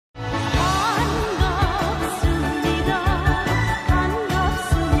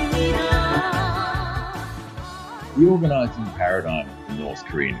The organising paradigm of the North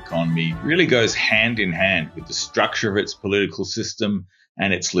Korean economy really goes hand in hand with the structure of its political system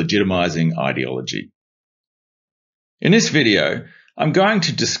and its legitimising ideology. In this video, I'm going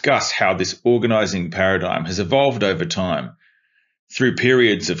to discuss how this organising paradigm has evolved over time through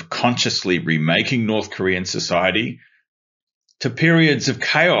periods of consciously remaking North Korean society to periods of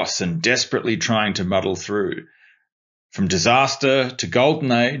chaos and desperately trying to muddle through, from disaster to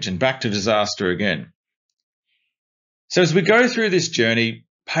golden age and back to disaster again. So as we go through this journey,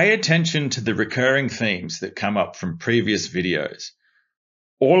 pay attention to the recurring themes that come up from previous videos.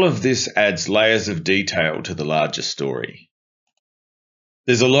 All of this adds layers of detail to the larger story.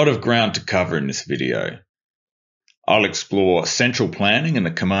 There's a lot of ground to cover in this video. I'll explore central planning and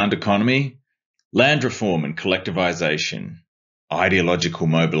the command economy, land reform and collectivisation, ideological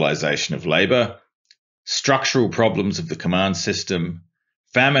mobilisation of labour, structural problems of the command system,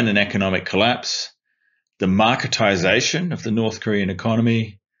 famine and economic collapse, the marketisation of the North Korean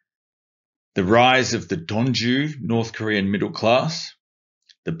economy, the rise of the Donju North Korean middle class,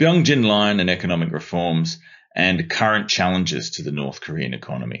 the Byungjin Line and economic reforms, and current challenges to the North Korean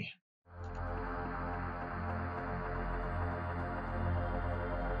economy.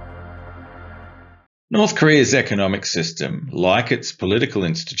 North Korea's economic system, like its political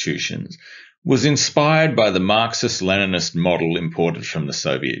institutions, was inspired by the Marxist-Leninist model imported from the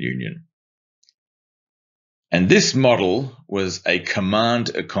Soviet Union. And this model was a command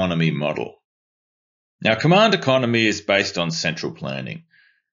economy model. Now, command economy is based on central planning.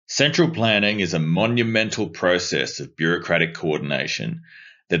 Central planning is a monumental process of bureaucratic coordination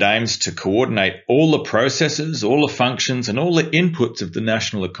that aims to coordinate all the processes, all the functions, and all the inputs of the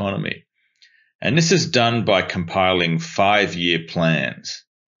national economy. And this is done by compiling 5-year plans.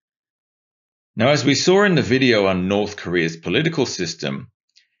 Now, as we saw in the video on North Korea's political system,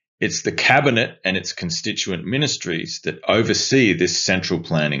 it's the cabinet and its constituent ministries that oversee this central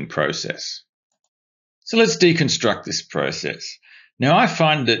planning process. So let's deconstruct this process. Now, I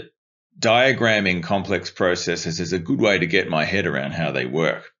find that diagramming complex processes is a good way to get my head around how they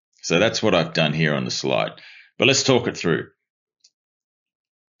work. So that's what I've done here on the slide. But let's talk it through.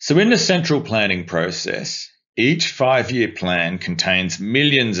 So in the central planning process, each 5-year plan contains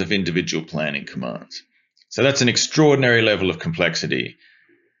millions of individual planning commands. So that's an extraordinary level of complexity.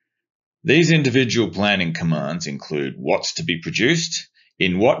 These individual planning commands include what's to be produced,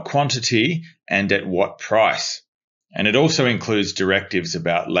 in what quantity, and at what price. And it also includes directives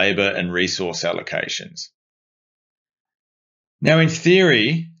about labour and resource allocations. Now, in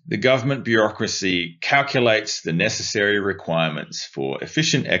theory, the government bureaucracy calculates the necessary requirements for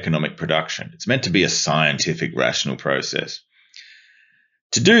efficient economic production. It's meant to be a scientific, rational process.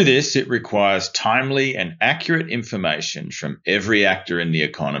 To do this, it requires timely and accurate information from every actor in the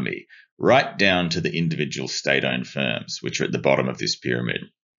economy, right down to the individual state-owned firms, which are at the bottom of this pyramid.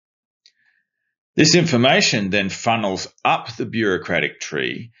 This information then funnels up the bureaucratic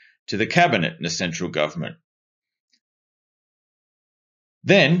tree to the cabinet and the central government.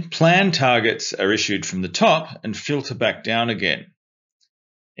 Then plan targets are issued from the top and filter back down again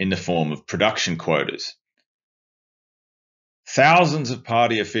in the form of production quotas. Thousands of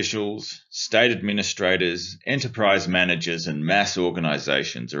party officials, state administrators, enterprise managers, and mass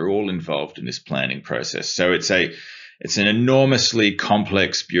organisations are all involved in this planning process. So it's an enormously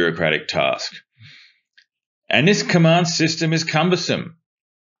complex bureaucratic task. And this command system is cumbersome.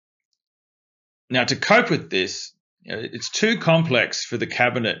 Now, to cope with this, it's too complex for the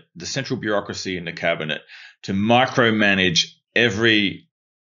cabinet, the central bureaucracy in the cabinet, to micromanage every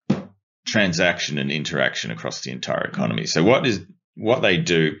transaction and interaction across the entire economy. So what they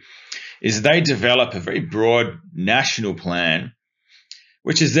do is they develop a very broad national plan,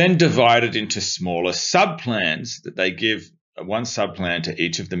 which is then divided into smaller sub-plans that they give one sub-plan to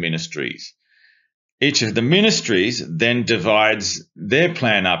each of the ministries. Each of the ministries then divides their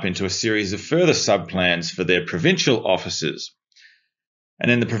plan up into a series of further sub-plans for their provincial offices. And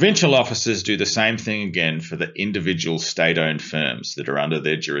then the provincial offices do the same thing again for the individual state-owned firms that are under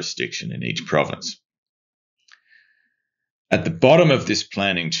their jurisdiction in each province. At the bottom of this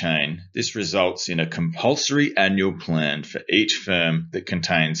planning chain, this results in a compulsory annual plan for each firm that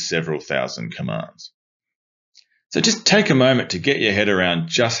contains several thousand commands. So just take a moment to get your head around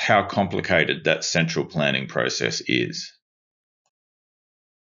just how complicated that central planning process is.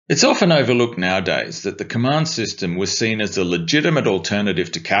 It's often overlooked nowadays that the command system was seen as a legitimate alternative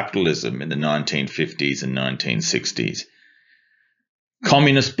to capitalism in the 1950s and 1960s.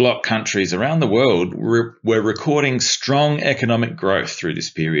 Communist bloc countries around the world were recording strong economic growth through this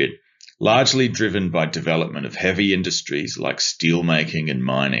period, largely driven by development of heavy industries like steelmaking and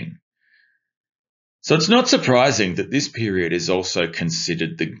mining. So it's not surprising that this period is also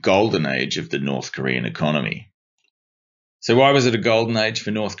considered the golden age of the North Korean economy. So why was it a golden age for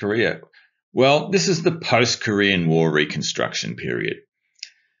North Korea? Well, this is the post-Korean War reconstruction period.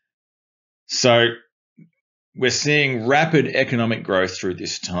 So we're seeing rapid economic growth through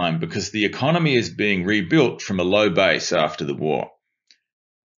this time because the economy is being rebuilt from a low base after the war.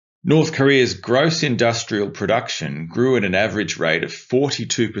 North Korea's gross industrial production grew at an average rate of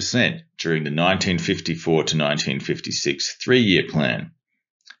 42% during the 1954 to 1956 three-year plan.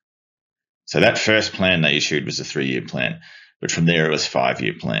 So that first plan they issued was a three-year plan, but from there it was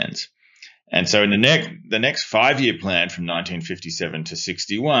five-year plans. And so in the next five-year plan from 1957 to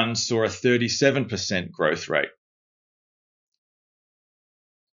 61 saw a 37% growth rate.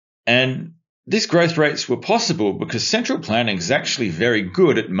 And these growth rates were possible because central planning is actually very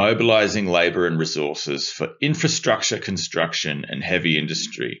good at mobilizing labor and resources for infrastructure construction and heavy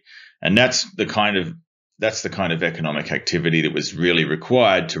industry. And that's the kind of economic activity that was really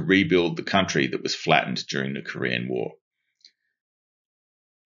required to rebuild the country that was flattened during the Korean War.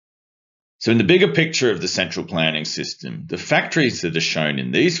 So in the bigger picture of the central planning system, the factories that are shown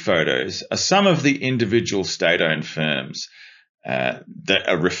in these photos are some of the individual state-owned firms that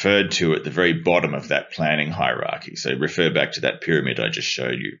are referred to at the very bottom of that planning hierarchy. So refer back to that pyramid I just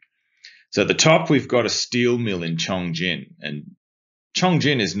showed you. So at the top, we've got a steel mill in Cheongjin. And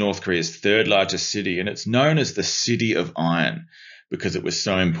Cheongjin is North Korea's third largest city, and it's known as the City of Iron because it was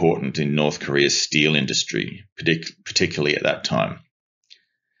so important in North Korea's steel industry, particularly at that time.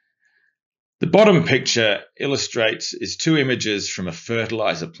 The bottom picture is two images from a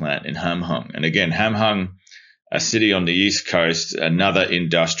fertilizer plant in Hamhung. And again, Hamhung, a city on the east coast, another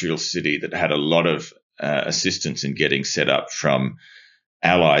industrial city that had a lot of assistance in getting set up from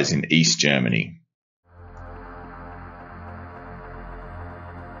allies in East Germany.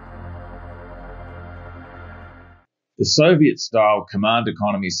 The Soviet-style command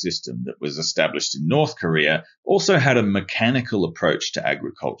economy system that was established in North Korea also had a mechanical approach to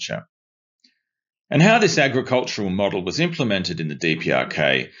agriculture. And how this agricultural model was implemented in the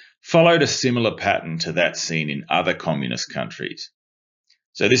DPRK followed a similar pattern to that seen in other communist countries.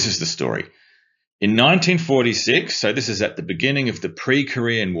 So this is the story. In 1946, so this is at the beginning of the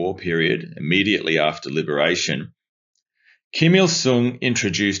pre-Korean War period, immediately after liberation, Kim Il-sung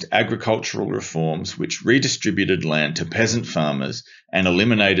introduced agricultural reforms which redistributed land to peasant farmers and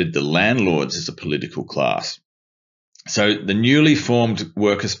eliminated the landlords as a political class. So the newly formed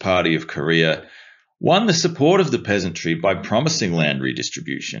Workers' Party of Korea won the support of the peasantry by promising land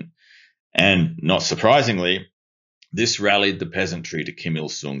redistribution. And not surprisingly, this rallied the peasantry to Kim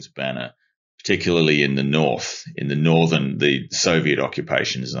Il-sung's banner, particularly in the north, the Soviet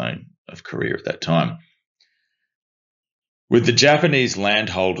occupation zone of Korea at that time. With the Japanese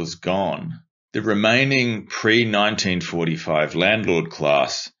landholders gone, the remaining pre-1945 landlord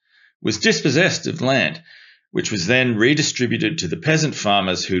class was dispossessed of land, which was then redistributed to the peasant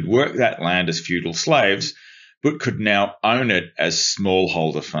farmers who'd worked that land as feudal slaves, but could now own it as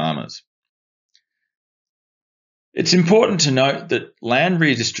smallholder farmers. It's important to note that land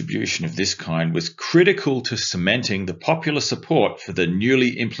redistribution of this kind was critical to cementing the popular support for the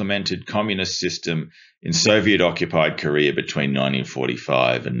newly implemented communist system in Soviet-occupied Korea between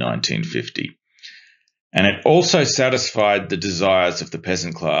 1945 and 1950. And it also satisfied the desires of the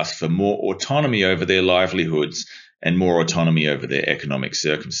peasant class for more autonomy over their livelihoods and more autonomy over their economic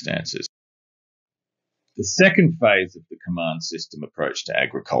circumstances. The second phase of the command system approach to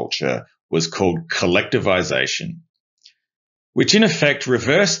agriculture was called collectivisation, which in effect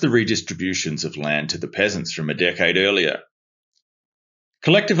reversed the redistributions of land to the peasants from a decade earlier.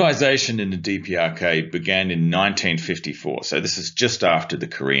 Collectivisation in the DPRK began in 1954, so this is just after the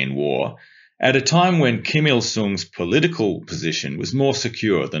Korean War, at a time when Kim Il-sung's political position was more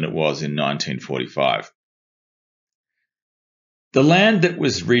secure than it was in 1945. The land that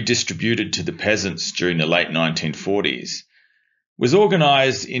was redistributed to the peasants during the late 1940s was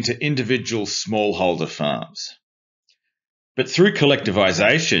organised into individual smallholder farms. But through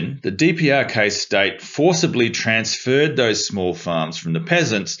collectivisation, the DPRK state forcibly transferred those small farms from the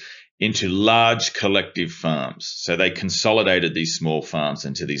peasants into large collective farms. So they consolidated these small farms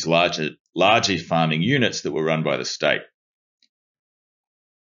into these larger farming units that were run by the state.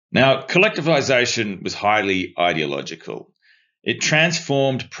 Now, collectivisation was highly ideological. It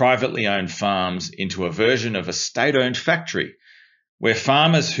transformed privately owned farms into a version of a state-owned factory, where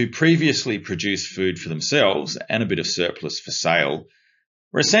farmers who previously produced food for themselves and a bit of surplus for sale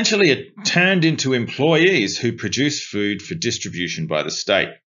were essentially turned into employees who produced food for distribution by the state.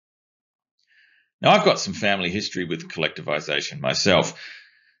 Now, I've got some family history with collectivisation myself.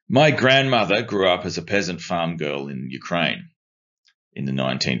 My grandmother grew up as a peasant farm girl in Ukraine in the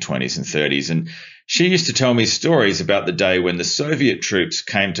 1920s and 30s, and she used to tell me stories about the day when the Soviet troops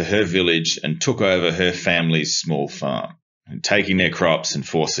came to her village and took over her family's small farm, and taking their crops and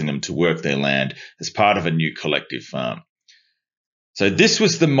forcing them to work their land as part of a new collective farm. So this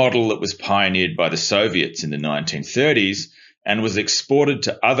was the model that was pioneered by the Soviets in the 1930s and was exported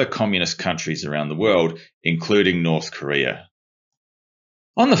to other communist countries around the world, including North Korea.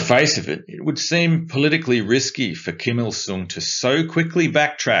 On the face of it, it would seem politically risky for Kim Il-sung to so quickly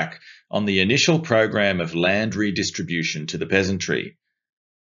backtrack on the initial program of land redistribution to the peasantry.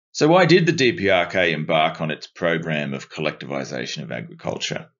 So why did the DPRK embark on its program of collectivisation of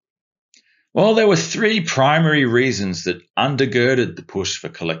agriculture? Well, there were three primary reasons that undergirded the push for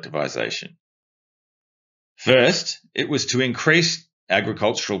collectivisation. First, it was to increase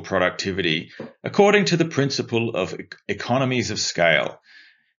agricultural productivity according to the principle of economies of scale.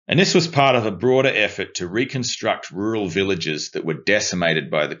 And this was part of a broader effort to reconstruct rural villages that were decimated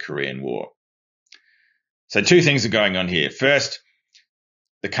by the Korean War. So two things are going on here. First,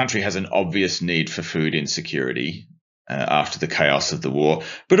 the country has an obvious need for food insecurity after the chaos of the war,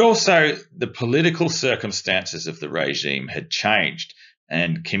 but also the political circumstances of the regime had changed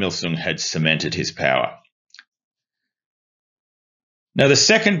and Kim Il-sung had cemented his power. Now, the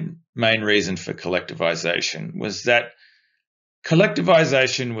second main reason for collectivisation was that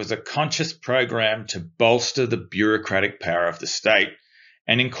collectivisation was a conscious program to bolster the bureaucratic power of the state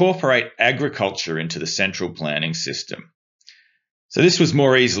and incorporate agriculture into the central planning system. So this was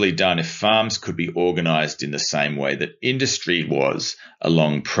more easily done if farms could be organised in the same way that industry was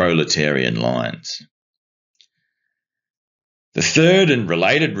along proletarian lines. The third and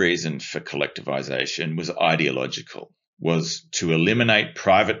related reason for collectivisation was ideological, was to eliminate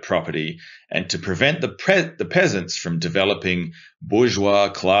private property and to prevent the peasants from developing bourgeois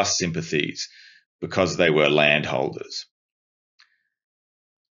class sympathies because they were landholders.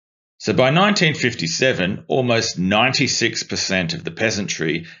 So by 1957, almost 96% of the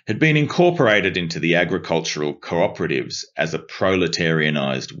peasantry had been incorporated into the agricultural cooperatives as a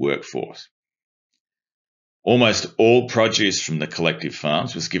proletarianised workforce. Almost all produce from the collective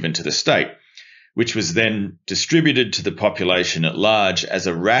farms was given to the state, which was then distributed to the population at large as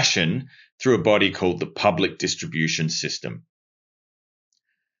a ration through a body called the Public Distribution System.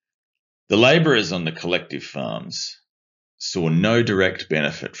 The labourers on the collective farms saw no direct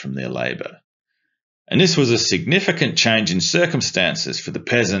benefit from their labour. And this was a significant change in circumstances for the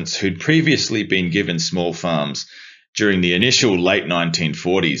peasants who'd previously been given small farms during the initial late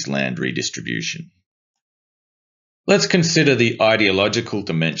 1940s land redistribution. Let's consider the ideological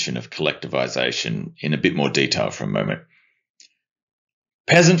dimension of collectivisation in a bit more detail for a moment.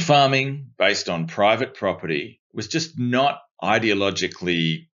 Peasant farming based on private property was just not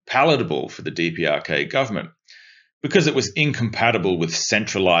ideologically palatable for the DPRK government because it was incompatible with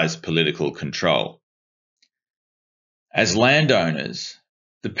centralised political control. As landowners,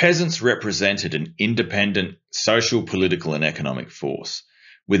 the peasants represented an independent social, political and economic force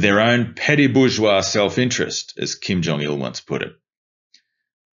with their own petty bourgeois self-interest, as Kim Jong-il once put it.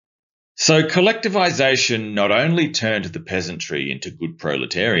 So collectivisation not only turned the peasantry into good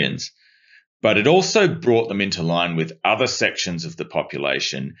proletarians, but it also brought them into line with other sections of the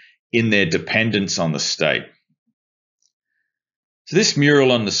population in their dependence on the state. So this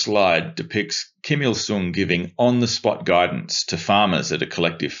mural on the slide depicts Kim Il-sung giving on-the-spot guidance to farmers at a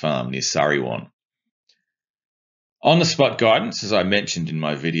collective farm near Sariwon. On-the-spot guidance, as I mentioned in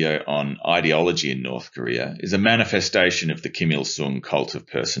my video on ideology in North Korea, is a manifestation of the Kim Il-sung cult of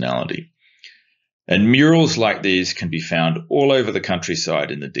personality. And murals like these can be found all over the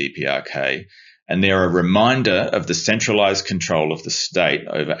countryside in the DPRK, and they're a reminder of the centralised control of the state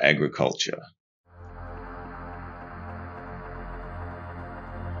over agriculture.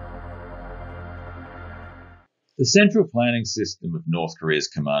 The central planning system of North Korea's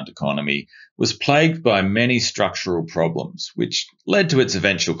command economy was plagued by many structural problems, which led to its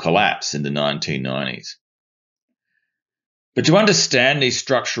eventual collapse in the 1990s. But to understand these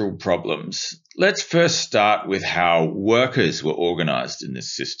structural problems, let's first start with how workers were organised in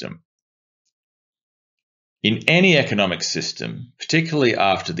this system. In any economic system, particularly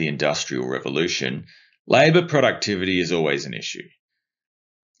after the Industrial Revolution, labour productivity is always an issue.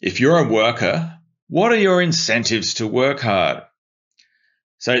 If you're a worker, what are your incentives to work hard?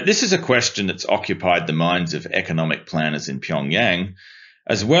 So this is a question that's occupied the minds of economic planners in Pyongyang,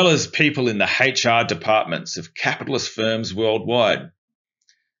 as well as people in the HR departments of capitalist firms worldwide.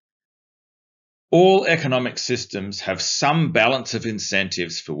 All economic systems have some balance of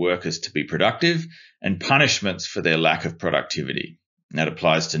incentives for workers to be productive and punishments for their lack of productivity. And that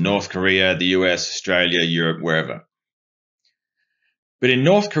applies to North Korea, the US, Australia, Europe, wherever. But in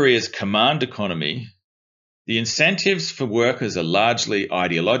North Korea's command economy, the incentives for workers are largely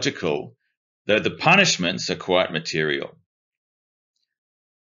ideological, though the punishments are quite material.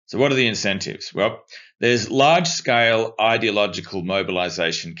 So what are the incentives? Well, there's large-scale ideological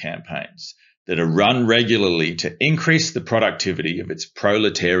mobilisation campaigns that are run regularly to increase the productivity of its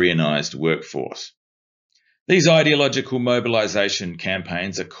proletarianised workforce. These ideological mobilisation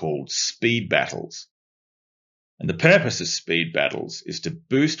campaigns are called speed battles. And the purpose of speed battles is to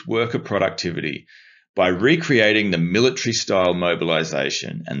boost worker productivity by recreating the military-style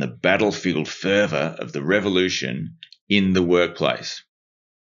mobilisation and the battlefield fervour of the revolution in the workplace.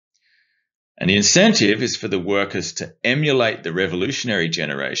 And the incentive is for the workers to emulate the revolutionary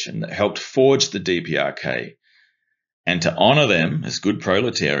generation that helped forge the DPRK and to honour them as good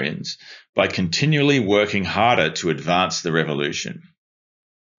proletarians by continually working harder to advance the revolution.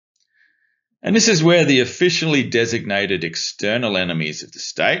 And this is where the officially designated external enemies of the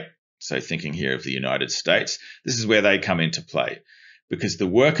state, so thinking here of the United States, this is where they come into play, because the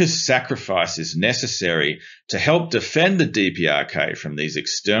workers' sacrifice is necessary to help defend the DPRK from these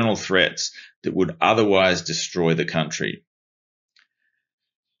external threats that would otherwise destroy the country.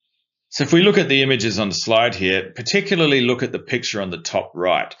 So if we look at the images on the slide here, particularly look at the picture on the top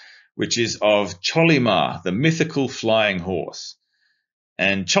right, which is of Cholimar, the mythical flying horse.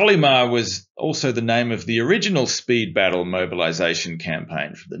 And Cholimar was also the name of the original speed battle mobilisation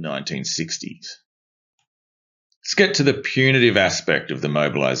campaign from the 1960s. Let's get to the punitive aspect of the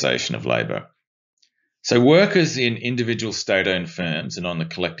mobilisation of labour. So workers in individual state-owned firms and on the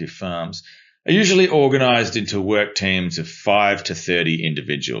collective farms are usually organised into work teams of 5 to 30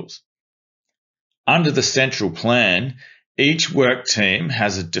 individuals. Under the central plan, each work team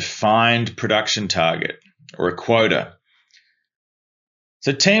has a defined production target or a quota.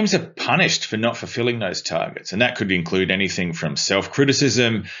 So teams are punished for not fulfilling those targets, and that could include anything from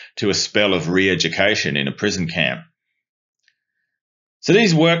self-criticism to a spell of re-education in a prison camp. So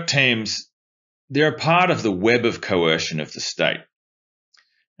these work teams, they're a part of the web of coercion of the state.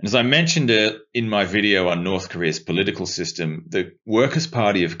 And as I mentioned in my video on North Korea's political system, the Workers'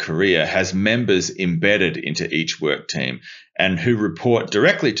 Party of Korea has members embedded into each work team and who report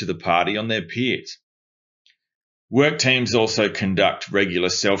directly to the party on their peers. Work teams also conduct regular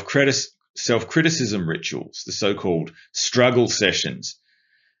self-criticism rituals, the so-called struggle sessions.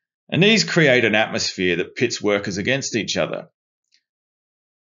 And these create an atmosphere that pits workers against each other.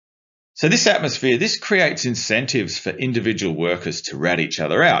 So this atmosphere, this creates incentives for individual workers to rat each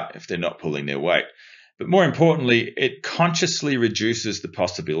other out if they're not pulling their weight. But more importantly, it consciously reduces the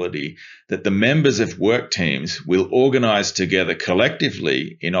possibility that the members of work teams will organise together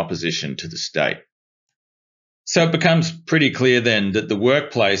collectively in opposition to the state. So it becomes pretty clear then that the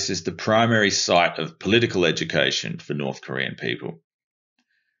workplace is the primary site of political education for North Korean people.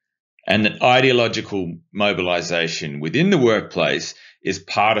 And that ideological mobilisation within the workplace is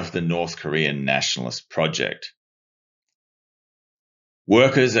part of the North Korean nationalist project.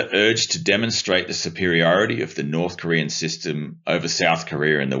 Workers are urged to demonstrate the superiority of the North Korean system over South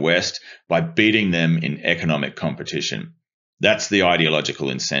Korea and the West by beating them in economic competition. That's the ideological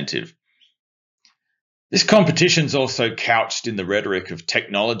incentive. This competition is also couched in the rhetoric of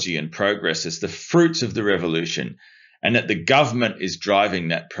technology and progress as the fruits of the revolution, and that the government is driving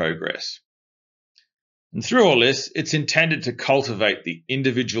that progress. And through all this, it's intended to cultivate the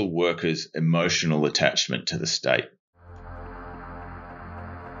individual worker's emotional attachment to the state.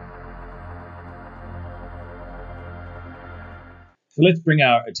 So let's bring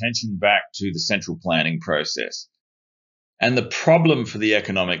our attention back to the central planning process. And the problem for the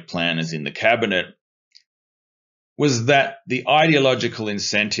economic planners in the cabinet was that the ideological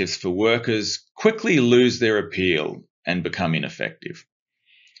incentives for workers quickly lose their appeal and become ineffective.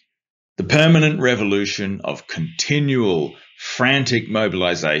 The permanent revolution of continual, frantic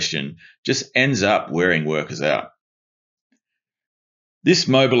mobilisation just ends up wearing workers out. This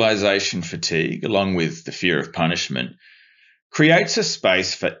mobilisation fatigue, along with the fear of punishment, creates a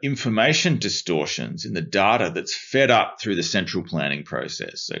space for information distortions in the data that's fed up through the central planning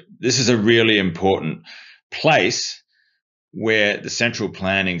process. So this is a really important place where the central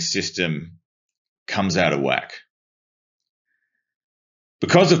planning system comes out of whack.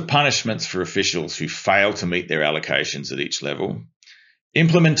 Because of punishments for officials who fail to meet their allocations at each level,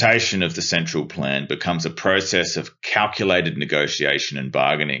 implementation of the central plan becomes a process of calculated negotiation and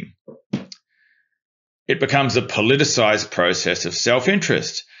bargaining. It becomes a politicised process of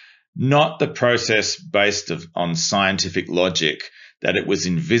self-interest, not the process based on scientific logic, that it was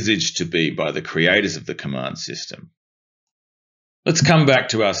envisaged to be by the creators of the command system. Let's come back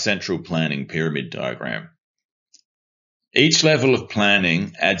to our central planning pyramid diagram. Each level of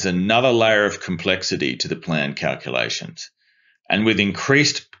planning adds another layer of complexity to the plan calculations. And with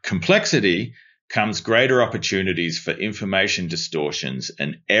increased complexity comes greater opportunities for information distortions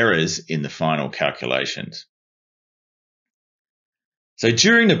and errors in the final calculations. So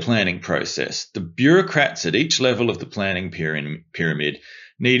during the planning process, the bureaucrats at each level of the planning pyramid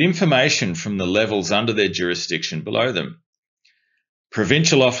need information from the levels under their jurisdiction below them.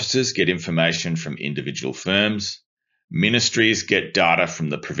 Provincial officers get information from individual firms. Ministries get data from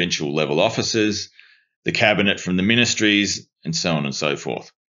the provincial level officers, the cabinet from the ministries, and so on and so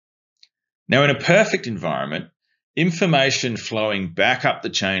forth. Now, in a perfect environment, information flowing back up the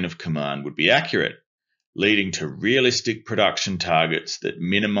chain of command would be accurate, leading to realistic production targets that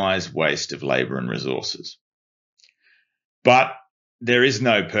minimize waste of labour and resources. But there is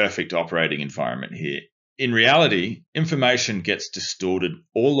no perfect operating environment here. In reality, information gets distorted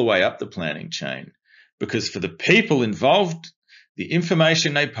all the way up the planning chain, because for the people involved, the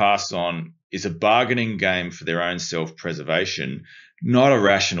information they pass on is a bargaining game for their own self-preservation, not a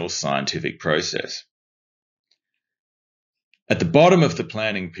rational scientific process. At the bottom of the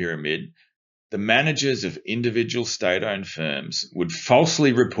planning pyramid, the managers of individual state-owned firms would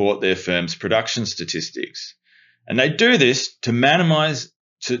falsely report their firm's production statistics. And they do this to maximise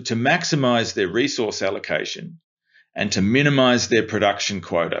their resource allocation and to minimise their production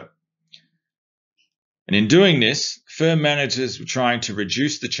quota. And in doing this, firm managers were trying to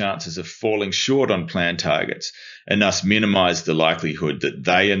reduce the chances of falling short on plan targets and thus minimise the likelihood that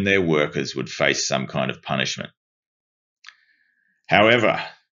they and their workers would face some kind of punishment. However,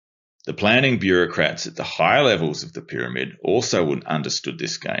 the planning bureaucrats at the higher levels of the pyramid also understood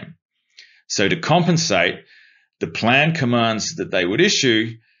this game. So to compensate, the plan commands that they would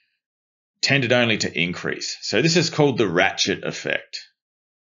issue tended only to increase. So this is called the ratchet effect.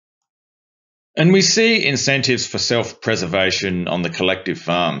 And we see incentives for self-preservation on the collective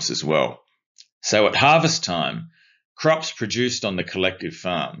farms as well. So at harvest time, crops produced on the collective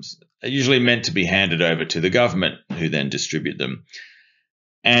farms are usually meant to be handed over to the government, who then distribute them.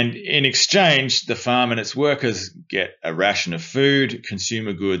 And in exchange, the farm and its workers get a ration of food,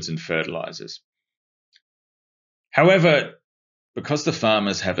 consumer goods, and fertilizers. However, because the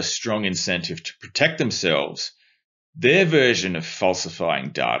farmers have a strong incentive to protect themselves, their version of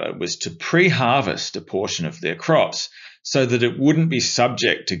falsifying data was to pre-harvest a portion of their crops so that it wouldn't be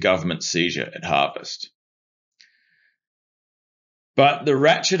subject to government seizure at harvest. But the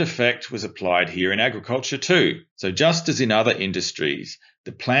ratchet effect was applied here in agriculture too. So just as in other industries,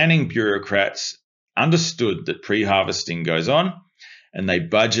 the planning bureaucrats understood that pre-harvesting goes on, and they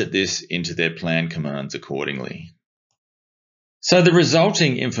budget this into their plan commands accordingly. So the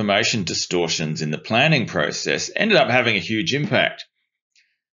resulting information distortions in the planning process ended up having a huge impact.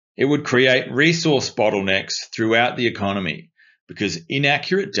 It would create resource bottlenecks throughout the economy because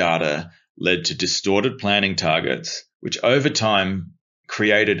inaccurate data led to distorted planning targets, which over time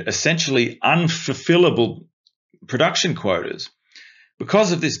created essentially unfulfillable production quotas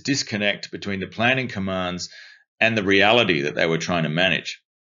because of this disconnect between the planning commands and the reality that they were trying to manage.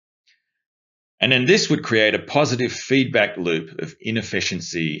 And then this would create a positive feedback loop of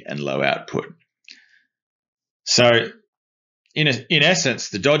inefficiency and low output. So in essence,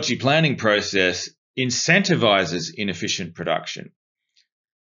 the dodgy planning process incentivizes inefficient production.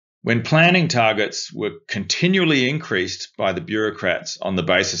 When planning targets were continually increased by the bureaucrats on the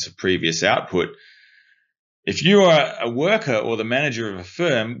basis of previous output, if you are a worker or the manager of a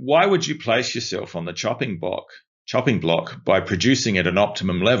firm, why would you place yourself on the chopping block by producing at an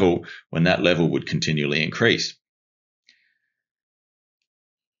optimum level when that level would continually increase?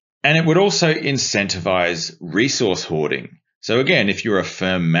 And it would also incentivize resource hoarding. So again, if you're a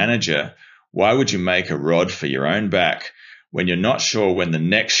firm manager, why would you make a rod for your own back when you're not sure when the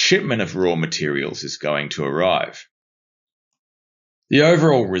next shipment of raw materials is going to arrive? The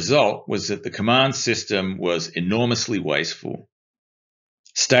overall result was that the command system was enormously wasteful.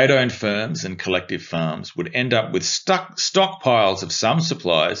 State-owned firms and collective farms would end up with stockpiles of some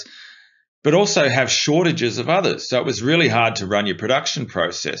supplies, but also have shortages of others. So it was really hard to run your production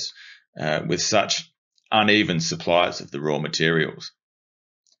process with such uneven supplies of the raw materials.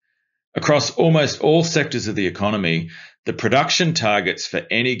 Across almost all sectors of the economy, the production targets for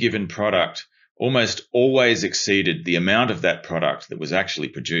any given product almost always exceeded the amount of that product that was actually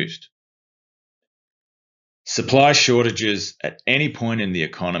produced. Supply shortages at any point in the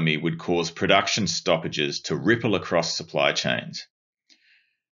economy would cause production stoppages to ripple across supply chains.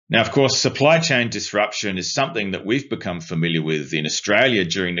 Now, of course, supply chain disruption is something that we've become familiar with in Australia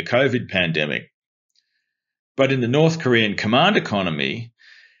during the COVID pandemic. But in the North Korean command economy,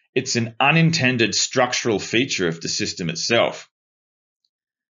 it's an unintended structural feature of the system itself.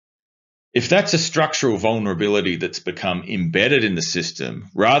 If that's a structural vulnerability that's become embedded in the system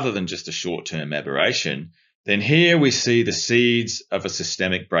rather than just a short-term aberration, then here we see the seeds of a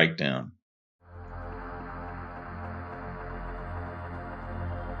systemic breakdown.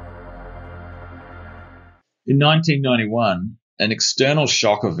 In 1991, an external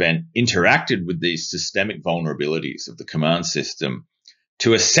shock event interacted with these systemic vulnerabilities of the command system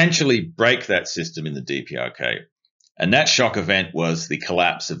to essentially break that system in the DPRK. And that shock event was the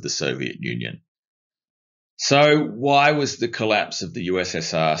collapse of the Soviet Union. So why was the collapse of the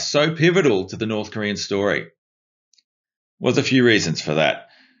USSR so pivotal to the North Korean story? Well, there's a few reasons for that.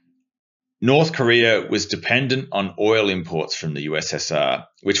 North Korea was dependent on oil imports from the USSR,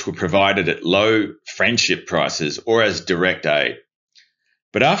 which were provided at low friendship prices or as direct aid.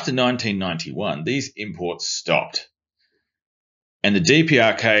 But after 1991, these imports stopped. And the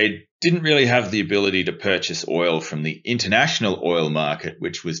DPRK didn't really have the ability to purchase oil from the international oil market,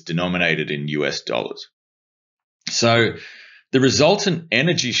 which was denominated in US dollars. So the resultant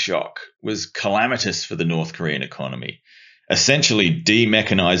energy shock was calamitous for the North Korean economy, essentially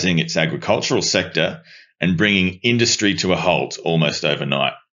demechanizing its agricultural sector and bringing industry to a halt almost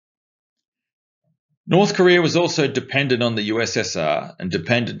overnight. North Korea was also dependent on the USSR and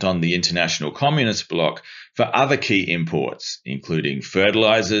dependent on the international communist bloc for other key imports, including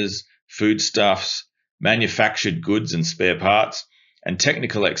fertilizers, foodstuffs, manufactured goods and spare parts, and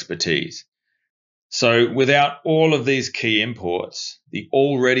technical expertise. So without all of these key imports, the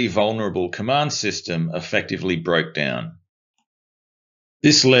already vulnerable command system effectively broke down.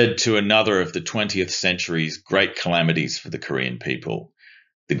 This led to another of the 20th century's great calamities for the Korean people,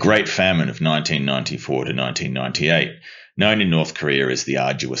 the Great Famine of 1994 to 1998, known in North Korea as the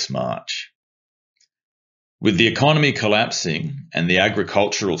Arduous March. With the economy collapsing and the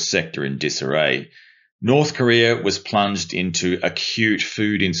agricultural sector in disarray, North Korea was plunged into acute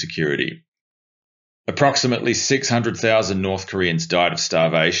food insecurity. Approximately 600,000 North Koreans died of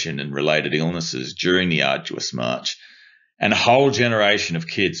starvation and related illnesses during the Arduous March, and a whole generation of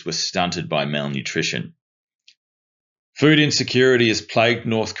kids were stunted by malnutrition. Food insecurity has plagued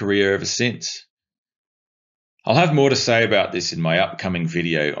North Korea ever since. I'll have more to say about this in my upcoming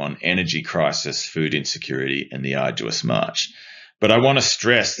video on energy crisis, food insecurity, and the Arduous March. But I want to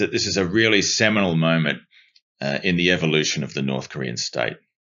stress that this is a really seminal moment in the evolution of the North Korean state.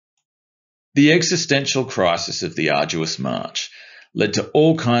 The existential crisis of the Arduous March led to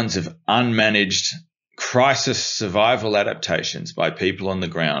all kinds of unmanaged crisis survival adaptations by people on the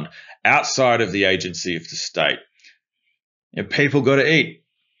ground outside of the agency of the state. People got to eat.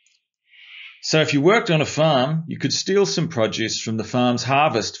 So if you worked on a farm, you could steal some produce from the farm's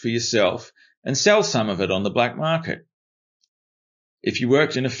harvest for yourself and sell some of it on the black market. If you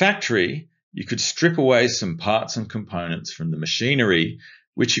worked in a factory, you could strip away some parts and components from the machinery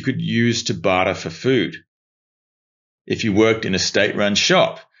which you could use to barter for food. If you worked in a state-run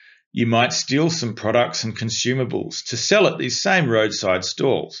shop, you might steal some products and consumables to sell at these same roadside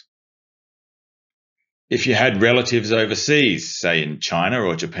stalls. If you had relatives overseas, say in China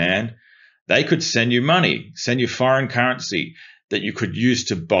or Japan, they could send you money, send you foreign currency that you could use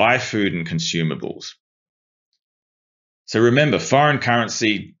to buy food and consumables. So remember, foreign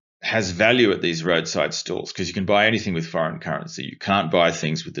currency has value at these roadside stalls because you can buy anything with foreign currency. You can't buy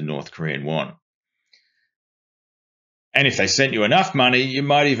things with the North Korean won. And if they sent you enough money, you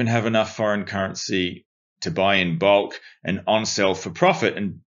might even have enough foreign currency to buy in bulk and on-sell for profit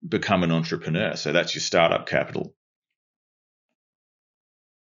and become an entrepreneur. So that's your startup capital.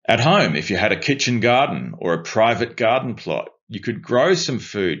 At home, if you had a kitchen garden or a private garden plot, you could grow some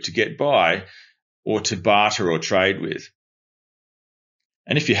food to get by or to barter or trade with.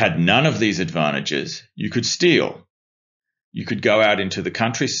 And if you had none of these advantages, you could steal. You could go out into the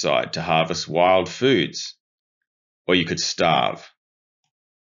countryside to harvest wild foods, or you could starve.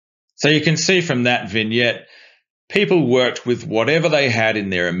 So you can see from that vignette, people worked with whatever they had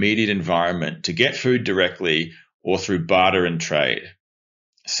in their immediate environment to get food directly or through barter and trade.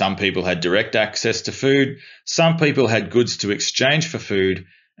 Some people had direct access to food, some people had goods to exchange for food,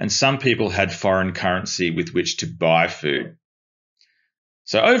 and some people had foreign currency with which to buy food.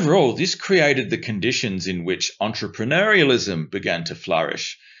 So overall, this created the conditions in which entrepreneurialism began to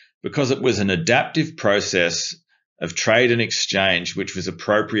flourish because it was an adaptive process of trade and exchange which was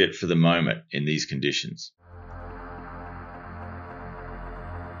appropriate for the moment in these conditions.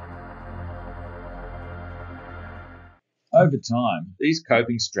 Over time, these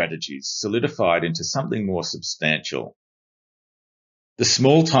coping strategies solidified into something more substantial. the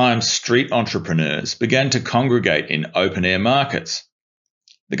small-time street entrepreneurs began to congregate in open-air markets.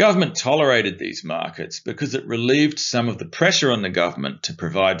 The government tolerated these markets because it relieved some of the pressure on the government to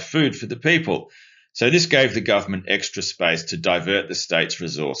provide food for the people. So this gave the government extra space to divert the state's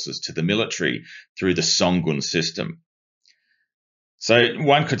resources to the military through the Songun system. So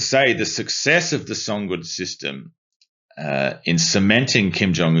one could say the success of the Songun system in cementing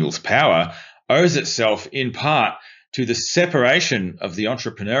Kim Jong-il's power owes itself in part to the separation of the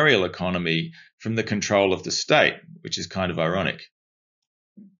entrepreneurial economy from the control of the state, which is kind of ironic.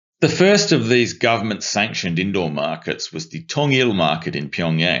 The first of these government-sanctioned indoor markets was the Tongil market in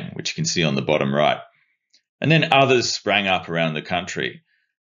Pyongyang, which you can see on the bottom right. And then others sprang up around the country.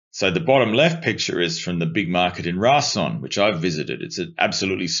 So the bottom left picture is from the big market in Rason, which I've visited. It's an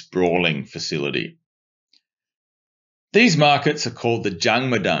absolutely sprawling facility. These markets are called the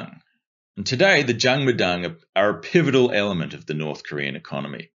Jangmadang. And today, the Jangmadang are a pivotal element of the North Korean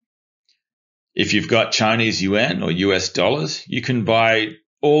economy. If you've got Chinese yuan or US dollars, you can buy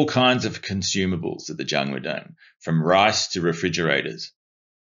all kinds of consumables at the Jangmadang, from rice to refrigerators.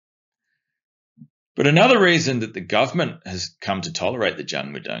 But another reason that the government has come to tolerate the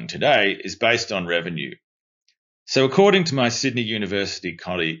Jangmadang today is based on revenue. So according to my Sydney University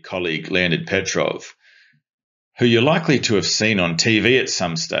colleague Leonid Petrov, who you're likely to have seen on TV at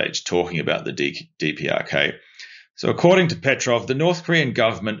some stage talking about the DPRK, so according to Petrov, the North Korean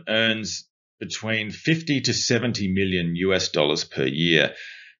government earns between 50 to 70 million US dollars per year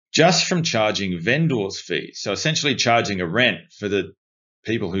just from charging vendors' fees, so essentially charging a rent for the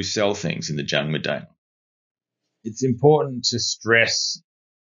people who sell things in the Jangmadang. It's important to stress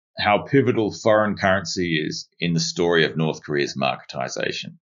how pivotal foreign currency is in the story of North Korea's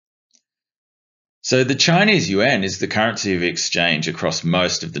marketisation. So the Chinese yuan is the currency of exchange across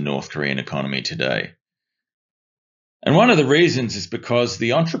most of the North Korean economy today. And one of the reasons is because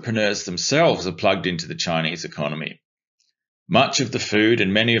the entrepreneurs themselves are plugged into the Chinese economy. Much of the food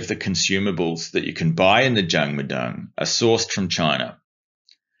and many of the consumables that you can buy in the Jangmadang are sourced from China.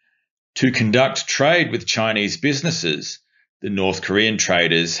 To conduct trade with Chinese businesses, the North Korean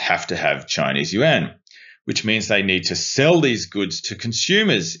traders have to have Chinese yuan, which means they need to sell these goods to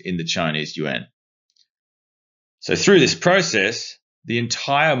consumers in the Chinese yuan. So through this process, the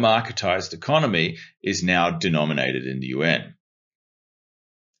entire marketized economy is now denominated in the yuan.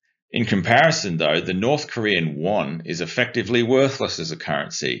 In comparison, though, the North Korean won is effectively worthless as a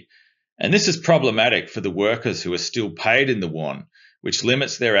currency, and this is problematic for the workers who are still paid in the won, which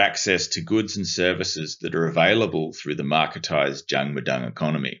limits their access to goods and services that are available through the marketized Jangmadang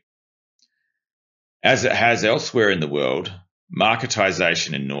economy. As it has elsewhere in the world,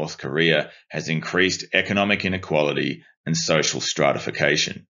 marketisation in North Korea has increased economic inequality and social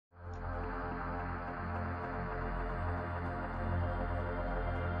stratification.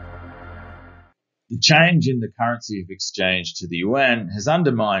 The change in the currency of exchange to the yuan has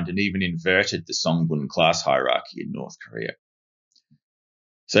undermined and even inverted the Songbun class hierarchy in North Korea.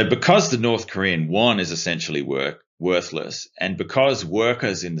 So because the North Korean won is essentially worthless, and because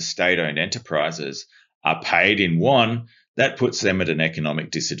workers in the state-owned enterprises are paid in won, that puts them at an economic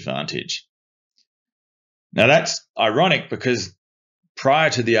disadvantage. Now that's ironic because prior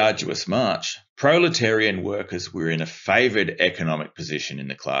to the arduous march, proletarian workers were in a favoured economic position in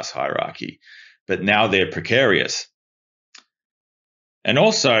the class hierarchy, but now they're precarious. And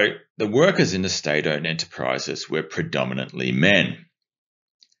also, the workers in the state-owned enterprises were predominantly men.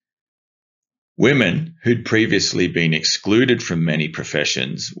 Women, who'd previously been excluded from many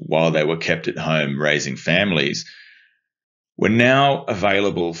professions while they were kept at home raising families, were now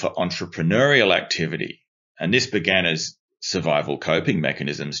available for entrepreneurial activity, and this began as survival coping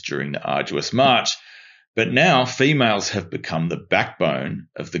mechanisms during the arduous march, but now females have become the backbone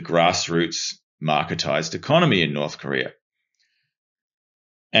of the grassroots marketized economy in North Korea.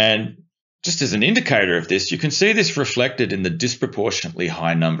 And just as an indicator of this, you can see this reflected in the disproportionately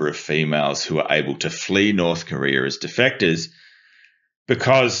high number of females who are able to flee North Korea as defectors,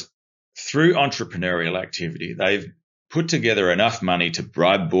 because through entrepreneurial activity, they've put together enough money to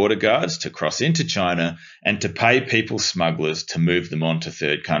bribe border guards to cross into China and to pay people smugglers to move them on to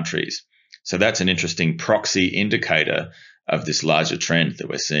third countries. So that's an interesting proxy indicator of this larger trend that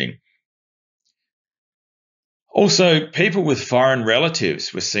we're seeing. Also, people with foreign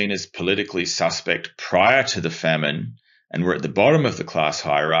relatives were seen as politically suspect prior to the famine and were at the bottom of the class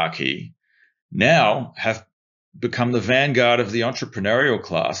hierarchy, now have become the vanguard of the entrepreneurial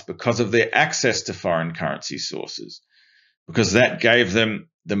class because of their access to foreign currency sources, because that gave them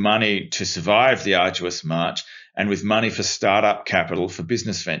the money to survive the arduous march and with money for startup capital for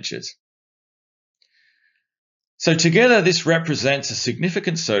business ventures. So together, this represents a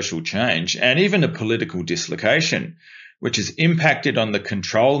significant social change and even a political dislocation, which has impacted on the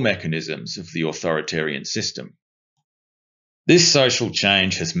control mechanisms of the authoritarian system. This social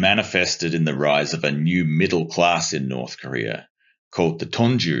change has manifested in the rise of a new middle class in North Korea, called the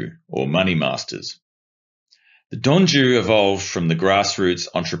Donju, or money masters. The Donju evolved from the grassroots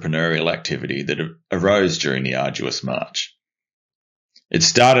entrepreneurial activity that arose during the arduous march. It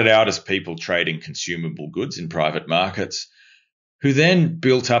started out as people trading consumable goods in private markets, who then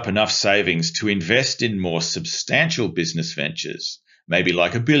built up enough savings to invest in more substantial business ventures, maybe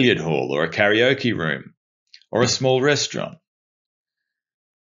like a billiard hall or a karaoke room or a small restaurant.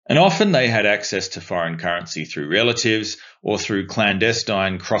 And often they had access to foreign currency through relatives or through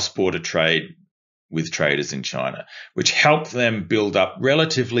clandestine cross-border trade with traders in China, which helped them build up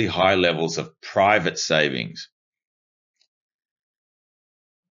relatively high levels of private savings.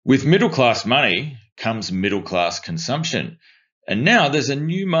 With middle-class money comes middle-class consumption, and now there's a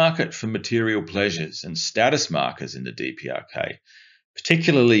new market for material pleasures and status markers in the DPRK,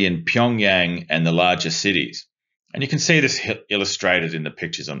 particularly in Pyongyang and the larger cities. And you can see this illustrated in the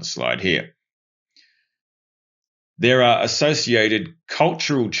pictures on the slide here. There are associated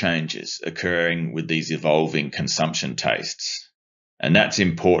cultural changes occurring with these evolving consumption tastes, and that's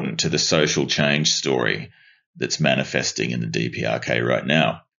important to the social change story that's manifesting in the DPRK right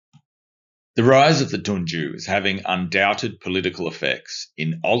now. The rise of the Donju is having undoubted political effects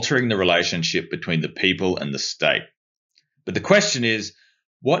in altering the relationship between the people and the state. But the question is,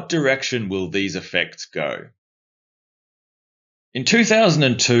 what direction will these effects go? In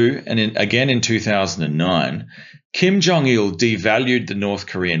 2002 and again in 2009, Kim Jong-il devalued the North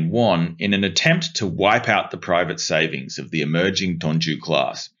Korean won in an attempt to wipe out the private savings of the emerging Donju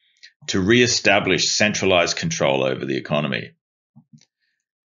class to re-establish centralized control over the economy.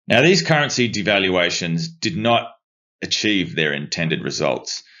 Now, these currency devaluations did not achieve their intended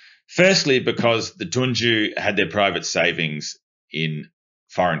results. Firstly, because the Donju had their private savings in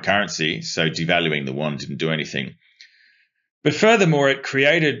foreign currency, so devaluing the won didn't do anything. But furthermore, it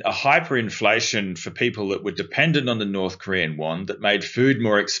created a hyperinflation for people that were dependent on the North Korean won that made food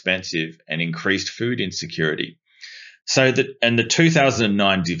more expensive and increased food insecurity. And the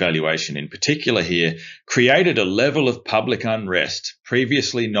 2009 devaluation in particular here created a level of public unrest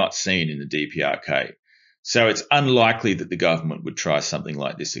previously not seen in the DPRK. So it's unlikely that the government would try something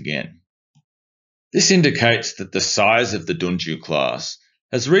like this again. This indicates that the size of the Donju class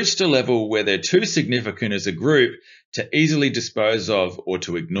has reached a level where they're too significant as a group to easily dispose of or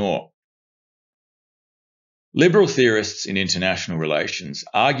to ignore. Liberal theorists in international relations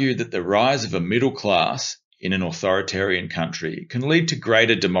argue that the rise of a middle class in an authoritarian country can lead to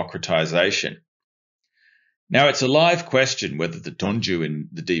greater democratization. Now, it's a live question whether the Donju in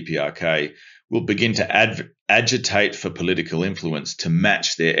the DPRK will begin to agitate for political influence to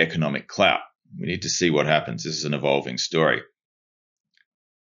match their economic clout. We need to see what happens. This is an evolving story.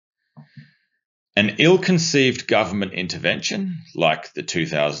 An ill-conceived government intervention, like the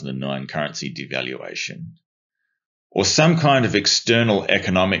 2009 currency devaluation, or some kind of external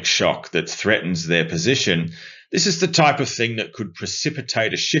economic shock that threatens their position, this is the type of thing that could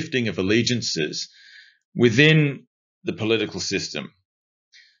precipitate a shifting of allegiances within the political system.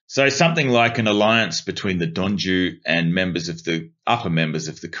 So something like an alliance between the Donju and upper members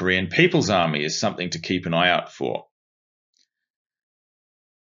of the Korean People's Army is something to keep an eye out for.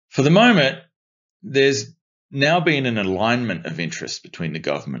 For the moment, there's now been an alignment of interest between the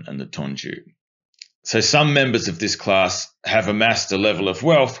government and the Donju. So some members of this class have amassed a level of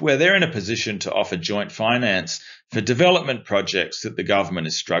wealth where they're in a position to offer joint finance for development projects that the government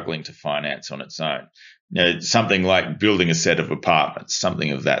is struggling to finance on its own. Something like building a set of apartments,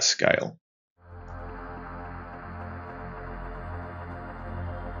 something of that scale.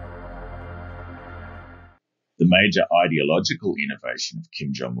 The major ideological innovation of Kim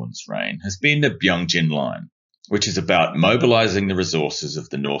Jong-un's reign has been the Byungjin Line, which is about mobilizing the resources of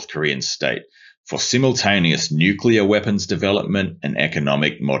the North Korean state for simultaneous nuclear weapons development and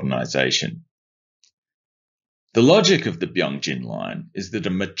economic modernization. The logic of the Byungjin Line is that a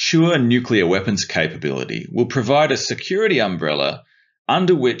mature nuclear weapons capability will provide a security umbrella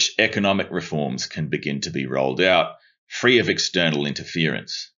under which economic reforms can begin to be rolled out, free of external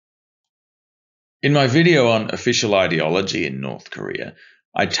interference. In my video on official ideology in North Korea,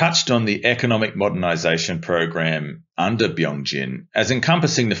 I touched on the economic modernization program under Byungjin as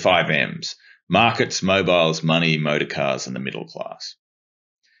encompassing the 5 M's: markets, mobiles, money, motor cars, and the middle class.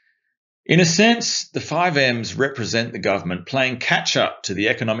 In a sense, the 5 M's represent the government playing catch-up to the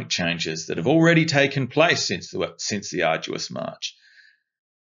economic changes that have already taken place since the arduous march.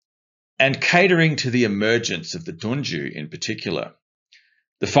 and catering to the emergence of the Donju in particular.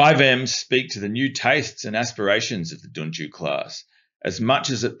 The 5Ms speak to the new tastes and aspirations of the Donju class, as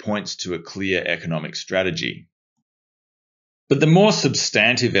much as it points to a clear economic strategy. But the more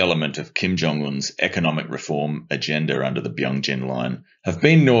substantive element of Kim Jong-un's economic reform agenda under the Byungjin Line have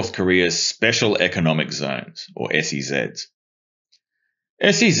been North Korea's Special Economic Zones, or SEZs.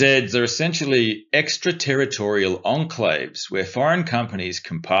 SEZs are essentially extraterritorial enclaves where foreign companies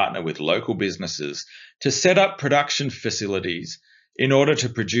can partner with local businesses to set up production facilities in order to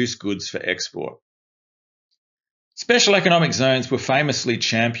produce goods for export. Special economic zones were famously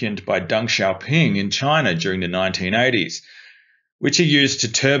championed by Deng Xiaoping in China during the 1980s, which are used to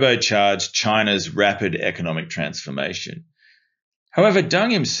turbocharge China's rapid economic transformation. However,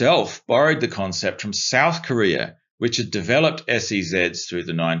 Deng himself borrowed the concept from South Korea, which had developed SEZs through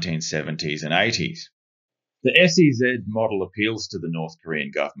the 1970s and 80s. The SEZ model appeals to the North Korean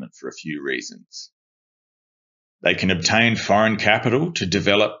government for a few reasons. They can obtain foreign capital to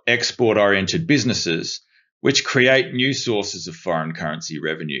develop export-oriented businesses, which create new sources of foreign currency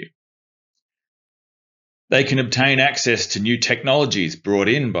revenue. They can obtain access to new technologies brought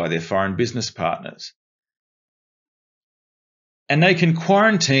in by their foreign business partners. And they can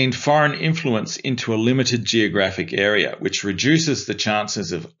quarantine foreign influence into a limited geographic area, which reduces the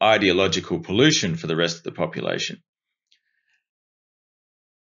chances of ideological pollution for the rest of the population.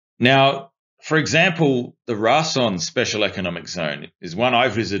 Now, for example, the Rason Special Economic Zone is one I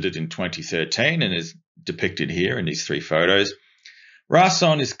visited in 2013 and is depicted here in these three photos.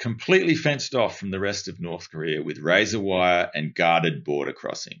 Rason is completely fenced off from the rest of North Korea with razor wire and guarded border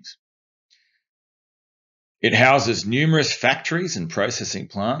crossings. It houses numerous factories and processing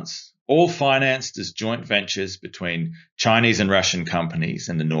plants, all financed as joint ventures between Chinese and Russian companies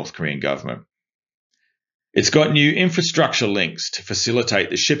and the North Korean government. It's got new infrastructure links to facilitate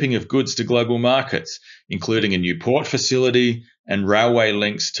the shipping of goods to global markets, including a new port facility and railway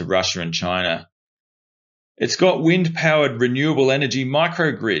links to Russia and China. It's got wind-powered renewable energy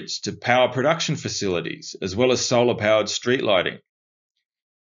microgrids to power production facilities, as well as solar-powered street lighting.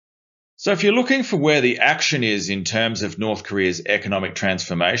 So if you're looking for where the action is in terms of North Korea's economic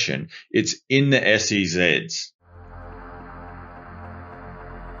transformation, it's in the SEZs.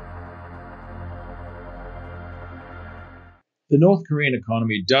 The North Korean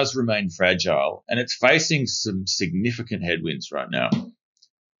economy does remain fragile, and it's facing some significant headwinds right now.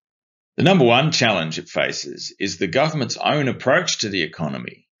 The number one challenge it faces is the government's own approach to the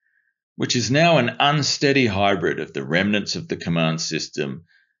economy, which is now an unsteady hybrid of the remnants of the command system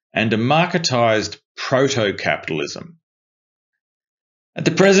and a marketized proto-capitalism. At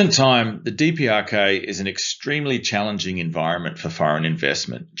the present time, the DPRK is an extremely challenging environment for foreign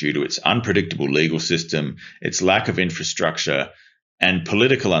investment due to its unpredictable legal system, its lack of infrastructure, and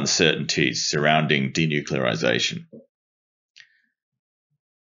political uncertainties surrounding denuclearization.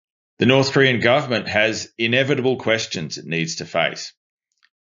 The North Korean government has inevitable questions it needs to face.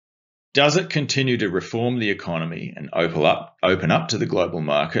 Does it continue to reform the economy and open up to the global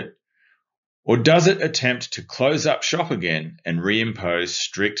market? Or does it attempt to close up shop again and reimpose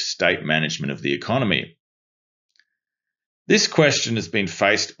strict state management of the economy? This question has been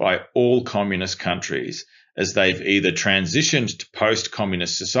faced by all communist countries as they've either transitioned to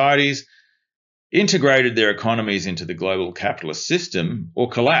post-communist societies, integrated their economies into the global capitalist system, or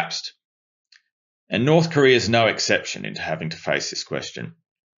collapsed. And North Korea is no exception into having to face this question.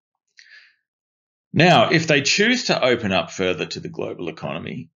 Now, if they choose to open up further to the global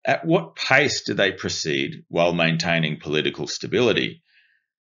economy, at what pace do they proceed while maintaining political stability?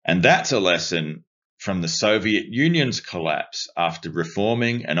 And that's a lesson from the Soviet Union's collapse after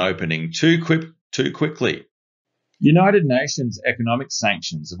reforming and opening too quickly. United Nations economic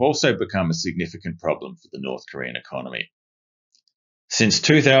sanctions have also become a significant problem for the North Korean economy. Since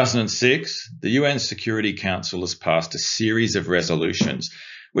 2006, the UN Security Council has passed a series of resolutions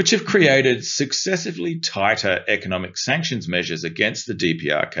which have created successively tighter economic sanctions measures against the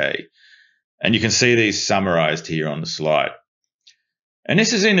DPRK. And you can see these summarized here on the slide. And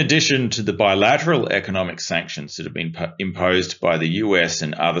this is in addition to the bilateral economic sanctions that have been imposed by the US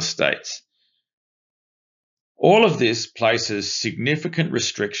and other states. All of this places significant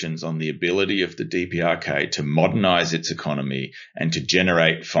restrictions on the ability of the DPRK to modernize its economy and to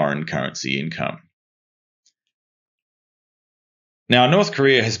generate foreign currency income. Now, North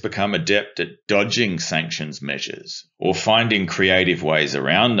Korea has become adept at dodging sanctions measures or finding creative ways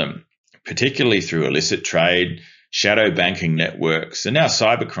around them, particularly through illicit trade, shadow banking networks, and now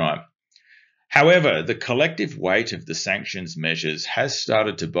cybercrime. However, the collective weight of the sanctions measures has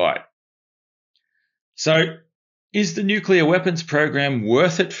started to bite. So, Is the nuclear weapons program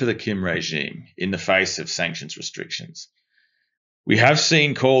worth it for the Kim regime in the face of sanctions restrictions? We have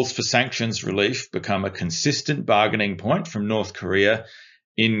seen calls for sanctions relief become a consistent bargaining point from North Korea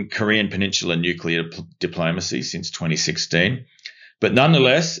in Korean Peninsula nuclear diplomacy since 2016. But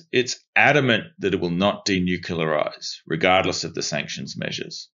nonetheless, it's adamant that it will not denuclearize, regardless of the sanctions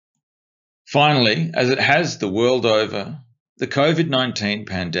measures. Finally, as it has the world over, the COVID-19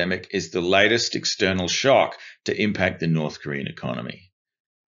 pandemic is the latest external shock to impact the North Korean economy.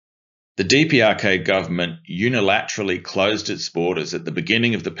 The DPRK government unilaterally closed its borders at the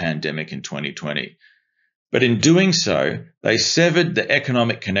beginning of the pandemic in 2020. But in doing so, they severed the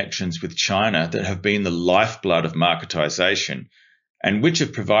economic connections with China that have been the lifeblood of marketisation and which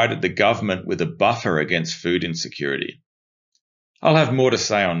have provided the government with a buffer against food insecurity. I'll have more to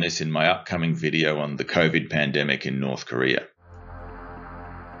say on this in my upcoming video on the COVID pandemic in North Korea.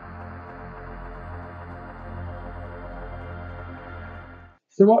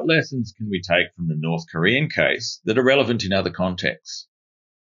 So what lessons can we take from the North Korean case that are relevant in other contexts?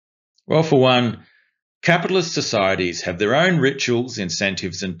 Well, for one, capitalist societies have their own rituals,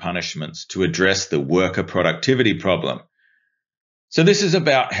 incentives and punishments to address the worker productivity problem. So this is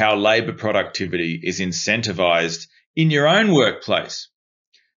about how labour productivity is incentivised in your own workplace.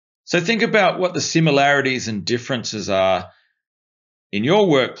 So think about what the similarities and differences are in your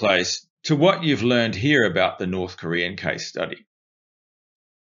workplace to what you've learned here about the North Korean case study.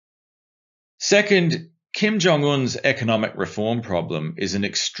 Second, Kim Jong-un's economic reform problem is an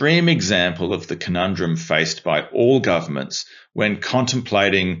extreme example of the conundrum faced by all governments when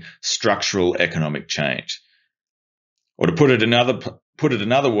contemplating structural economic change. Or to put it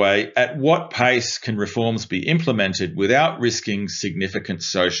another way, at what pace can reforms be implemented without risking significant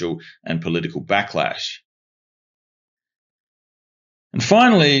social and political backlash? And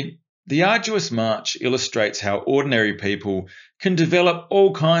finally, the arduous march illustrates how ordinary people can develop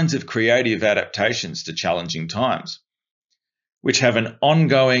all kinds of creative adaptations to challenging times, which have an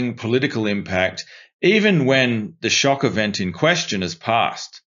ongoing political impact even when the shock event in question has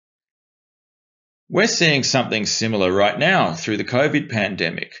passed. We're seeing something similar right now through the COVID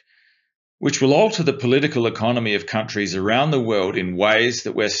pandemic, which will alter the political economy of countries around the world in ways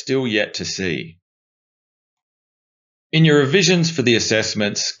that we're still yet to see. In your revisions for the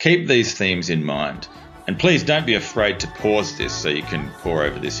assessments, keep these themes in mind, and please don't be afraid to pause this so you can pore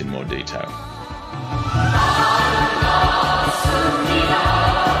over this in more detail.